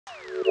What's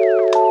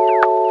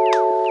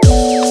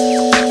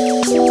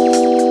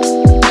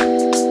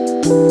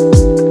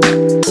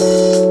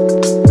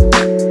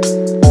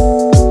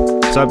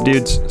up,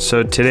 dudes?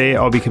 So today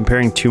I'll be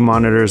comparing two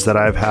monitors that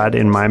I've had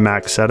in my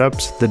Mac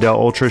setups, the Dell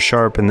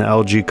Ultrasharp and the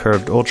LG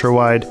Curved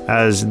UltraWide,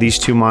 as these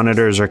two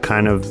monitors are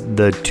kind of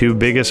the two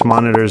biggest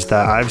monitors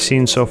that I've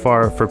seen so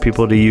far for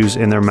people to use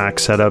in their Mac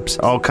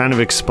setups. I'll kind of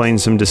explain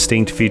some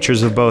distinct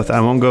features of both.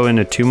 I won't go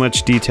into too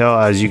much detail,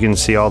 as you can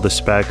see all the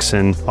specs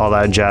and all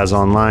that jazz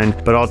online,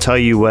 but I'll tell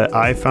you what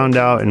I found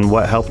out and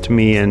what helped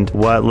me and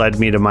what led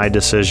me to my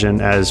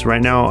decision, as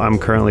right now I'm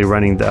currently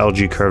running the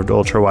LG Curved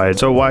UltraWide.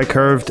 So why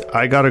curved?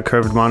 I got a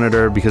curved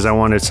monitor because I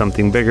wanted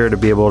something bigger to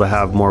be able to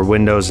have more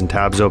windows and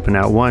tabs open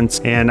at once,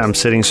 and I'm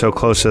sitting so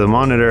close to the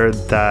monitor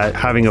that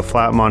having a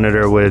flat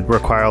monitor would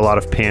require a lot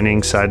of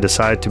panning side to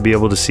side to be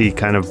able to see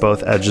kind of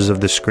both edges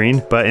of the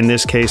screen. But in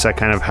this case I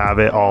kind of have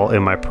it all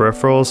in my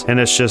peripherals,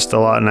 and it's just a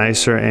lot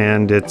nicer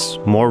and it's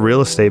more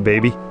real estate,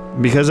 baby.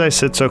 Because I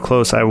sit so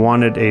close, I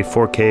wanted a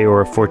 4K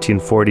or a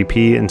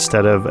 1440p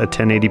instead of a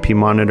 1080p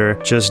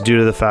monitor, just due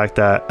to the fact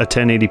that a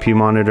 1080p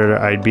monitor,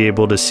 I'd be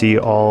able to see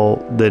all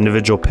the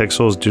individual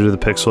pixels due to the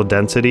pixel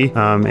density,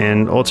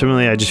 and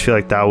ultimately I just feel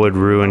like that would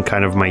ruin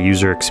kind of my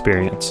user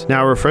experience.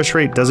 Now, refresh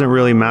rate doesn't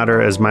really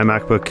matter, as my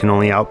MacBook can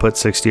only output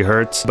 60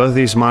 Hz. Both of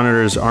these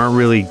monitors aren't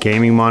really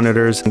gaming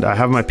monitors, and I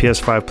have my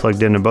PS5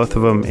 plugged into both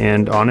of them,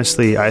 and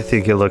honestly I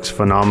think it looks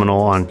phenomenal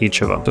on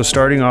each of them. So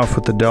starting off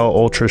with the Dell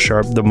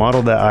Ultrasharp, the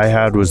model that I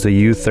had was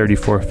the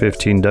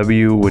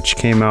U3415W, which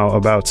came out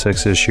about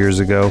 6-ish years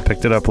ago.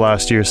 Picked it up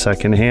last year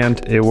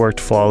secondhand. It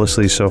worked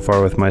flawlessly so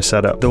far with my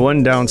setup. The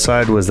one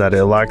downside was that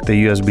it lacked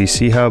the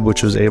USB-C hub,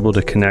 which was able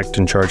to connect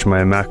and charge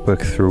my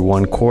MacBook through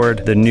one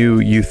cord. The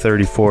new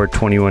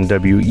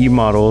U3421W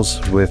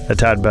models, with a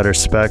tad better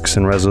specs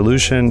and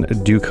resolution,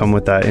 do come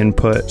with that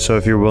input, so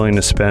if you're willing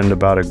to spend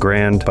about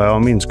 $1,000, by all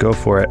means go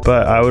for it.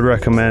 But I would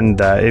recommend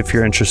that if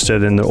you're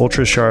interested in the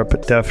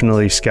Ultrasharp,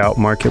 definitely scout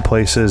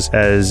marketplaces,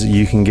 as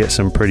you can get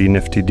some pretty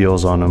nifty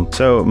deals on them.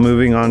 So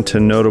moving on to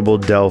notable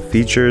Dell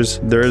features,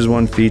 there is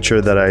one feature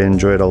that I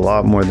enjoyed a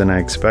lot more than I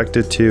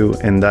expected to,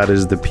 and that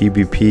is the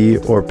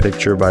PBP, or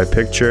picture by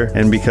picture.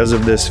 And because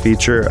of this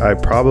feature, I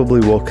probably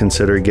will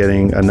consider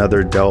getting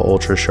another Dell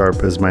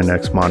Ultrasharp as my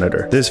next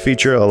monitor. This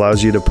feature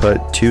allows you to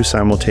put two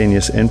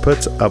simultaneous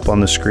inputs up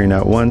on the screen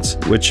at once,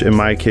 which in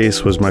my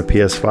case was my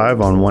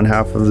PS5 on one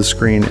half of the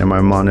screen and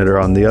my monitor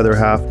on the other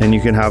half, and you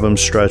can have them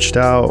stretched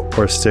out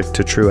or stick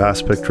to true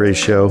aspect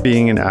ratio.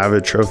 Being an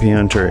avid trophy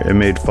hunter, it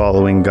made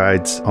following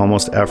guides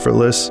almost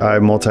effortless. I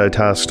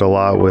multitasked a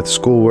lot with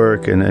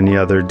schoolwork and any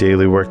other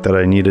daily work that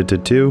I needed to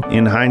do.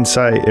 In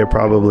hindsight, it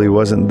probably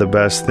wasn't the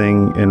best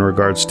thing in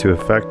regards to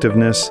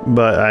effectiveness,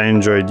 but I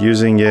enjoyed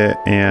using it,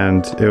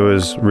 and it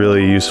was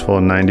really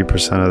useful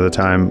 90% of the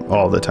time,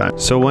 all the time.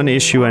 So one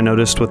issue I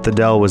noticed with the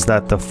Dell was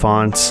that the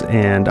fonts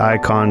and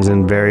icons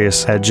and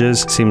various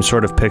edges seem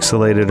sort of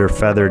pixelated or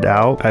feathered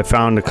out. I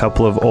found a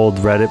couple of old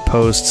Reddit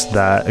posts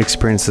that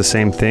experienced the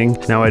same thing.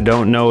 Now, I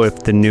don't know if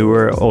the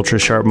newer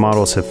Ultrasharp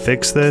models have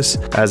fixed this,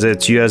 as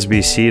it's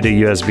USB-C to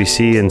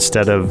USB-C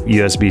instead of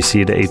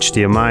USB-C to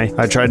HDMI.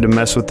 I tried to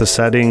mess with the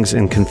settings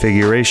and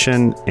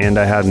configuration, and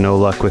I had no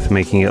luck with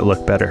making it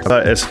look better.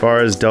 But as far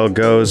as Dell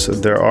goes,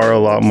 there are a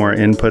lot more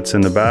inputs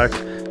in the back,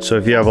 so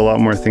if you have a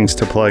lot more things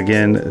to plug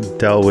in,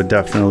 Dell would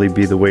definitely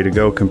be the way to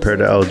go compared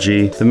to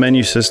LG. The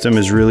menu system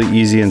is really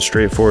easy and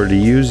straightforward to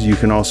use. You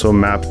can also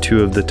map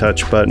two of the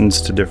touch buttons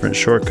to different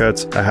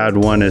shortcuts. I had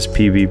one as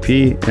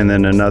PBP and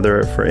then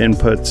another for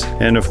inputs,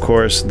 and of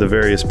course the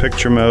various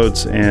picture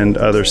modes and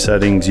other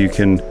settings you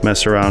can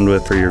mess around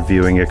with for your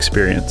viewing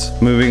experience.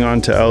 Moving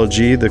on to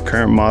LG, the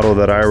current model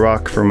that I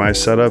rock for my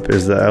setup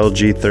is the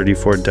LG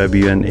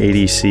 34W and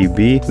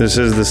 80CB. This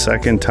is the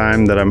second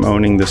time that I'm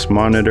owning this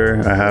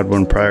monitor. I had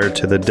one prior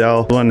to the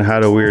Dell. One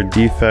had a weird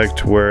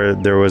defect where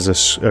there was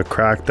a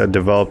crack that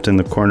developed in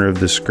the corner of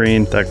the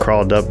screen that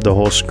crawled up the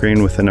whole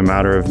screen within a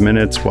matter of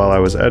minutes while I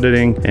was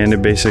editing, and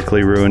it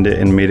basically ruined it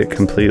and made it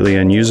completely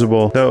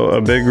unusable. So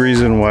a big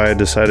reason why I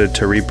decided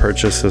to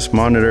repurchase this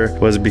monitor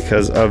was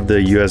because of the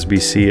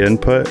USB-C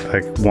input.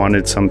 I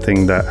wanted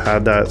something that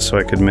had that so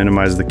I could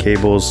minimize the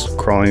cables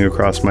crawling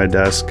across my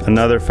desk.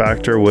 Another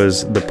factor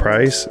was the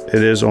price.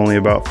 It is only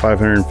about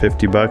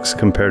 $550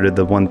 compared to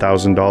the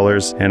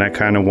 $1,000, and I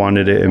kind of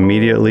wanted it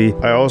immediately.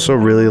 I also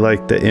really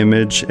like the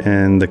image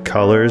and the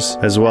colors,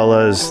 as well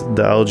as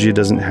the LG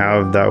doesn't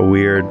have that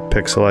weird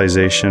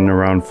pixelization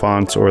around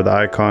fonts or the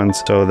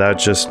icons, so that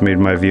just made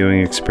my viewing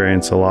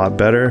experience a lot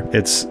better.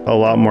 It's a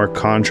lot more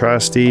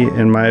contrasty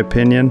in my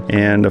opinion,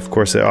 and of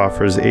course it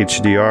offers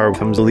HDR.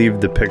 I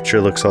believe the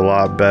picture looks a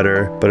lot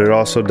better, but it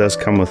also does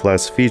come with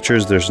less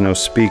features. There's no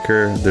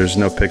speaker, there's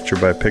no picture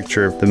by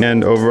picture,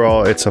 and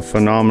overall it's a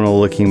phenomenal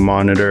looking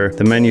monitor.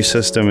 The menu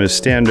system is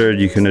standard.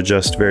 You can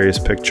adjust various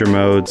picture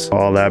modes,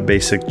 all that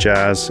basic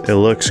jazz. It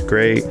looks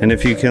great, and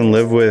if you can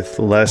live with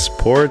less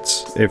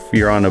ports, if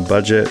you're on a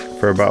budget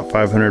for about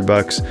 500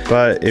 bucks.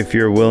 But if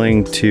you're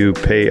willing to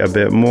pay a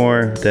bit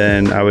more,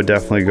 then I would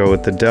definitely go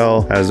with the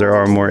Dell, as there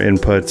are more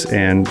inputs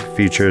and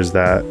features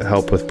that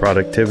help with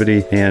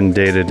productivity and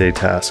day-to-day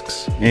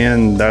tasks.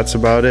 And that's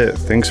about it.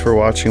 Thanks for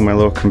watching my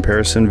little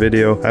comparison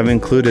video. I've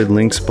included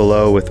links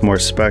below with more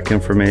spec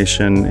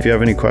information. If you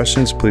have any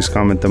questions, please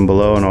comment them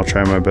below and I'll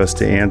try my best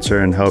to answer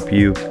and help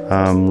you.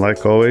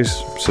 Like always,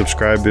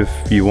 subscribe if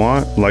you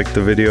want, like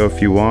the video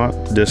if you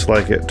want,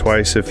 dislike it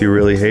twice if you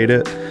really hate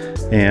it,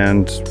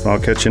 and I'll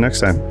catch you next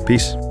time.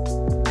 Peace.